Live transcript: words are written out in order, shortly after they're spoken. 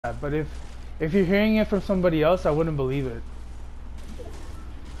But if you're hearing it from somebody else, I wouldn't believe it.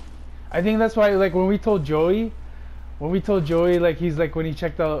 I think that's why, like, when we told Joey, like, he's like, when he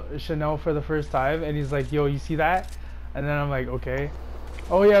checked out Chanel for the first time, and he's like, yo, you see that? And then I'm like, okay.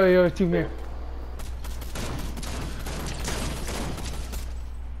 Oh yeah, yo, team here.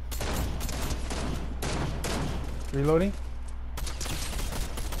 Reloading.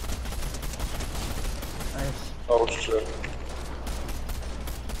 Nice. Oh shit.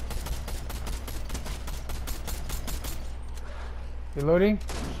 Reloading.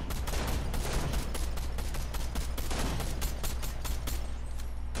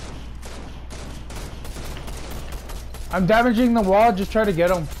 I'm damaging the wall, just try to get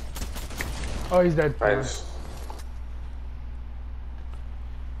him. Oh, he's dead. Nice.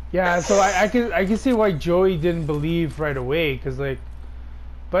 Yeah, so I can see why Joey didn't believe right away, cause like,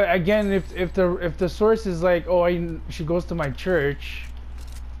 but again, if the source is like, oh, she goes to my church,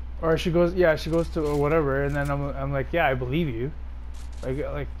 or she goes to or whatever, and then I'm like, yeah, I believe you,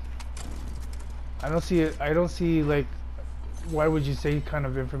 like I don't see like, why would you say kind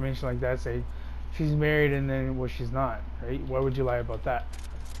of information like that? Say she's married and then well she's not, right? Why would you lie about that?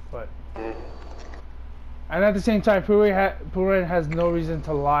 But. And at the same time, Pooran has no reason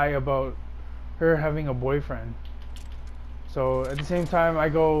to lie about her having a boyfriend. So at the same time, I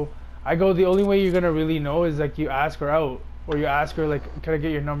go, the only way you're gonna really know is like you ask her out, or you ask her like, can I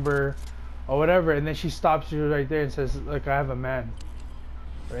get your number, or whatever, and then she stops you right there and says like, I have a man,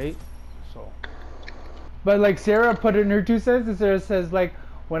 right? So, but like Sarah put in her 2 cents, and Sarah says like,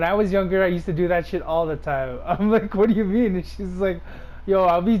 when I was younger, I used to do that shit all the time. I'm like, what do you mean? And she's like, yo,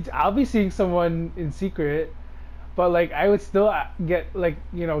 I'll be seeing someone in secret, but like I would still get like,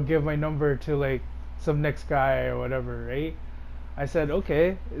 you know, give my number to like some next guy or whatever, right? I said,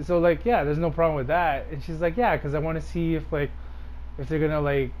 okay, so like, yeah, there's no problem with that. And she's like, yeah, because I want to see if like, if they're gonna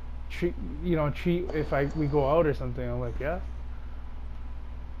like treat if we go out or something. I'm like, yeah.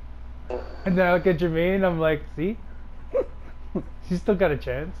 And then I look at Jermaine, I'm like, see, she still got a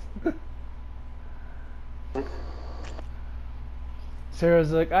chance.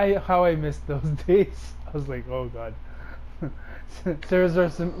 Sarah's like, how I missed those days. I was like, oh god. Sarah's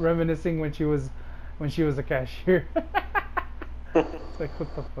reminiscing when she was a cashier. It's like,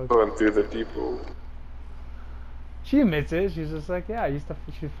 what the fuck? Going through the depot. She admits it. She's just like, yeah, I used to.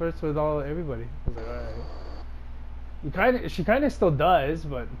 She flirts with everybody. I was like, all right. She kind of still does,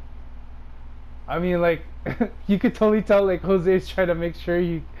 but I mean, like, you could totally tell like Jose's trying to make sure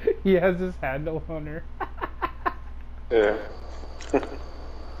he has his handle on her. Yeah.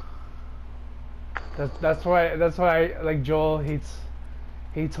 That's why like Joel hates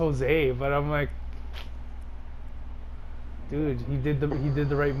Jose, but I'm like, dude, he did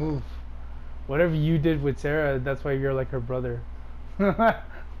the right move. Whatever you did with Sarah, that's why you're like her brother.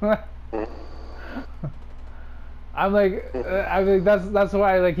 I'm like that's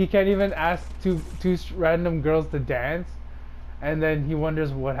why like he can't even ask two random girls to dance, and then he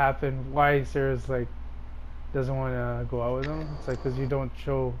wonders what happened, why Sarah's like doesn't want to go out with him. It's like because you don't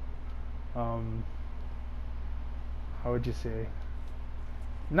show how would you say,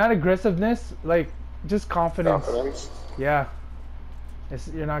 not aggressiveness, like just confidence. Confidence. Yeah,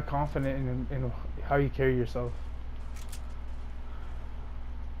 you're not confident in how you carry yourself.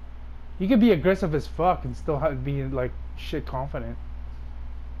 You could be aggressive as fuck and still be like shit confident.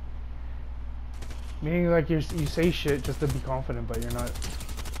 Meaning like you say shit just to be confident, but you're not.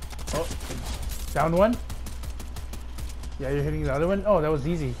 Oh, down one. Yeah, you're hitting the other one. Oh, that was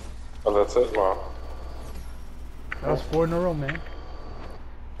easy. Oh, that's it, Mom. That was 4 in a row, man.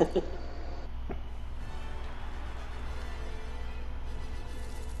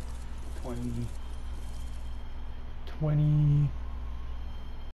 20.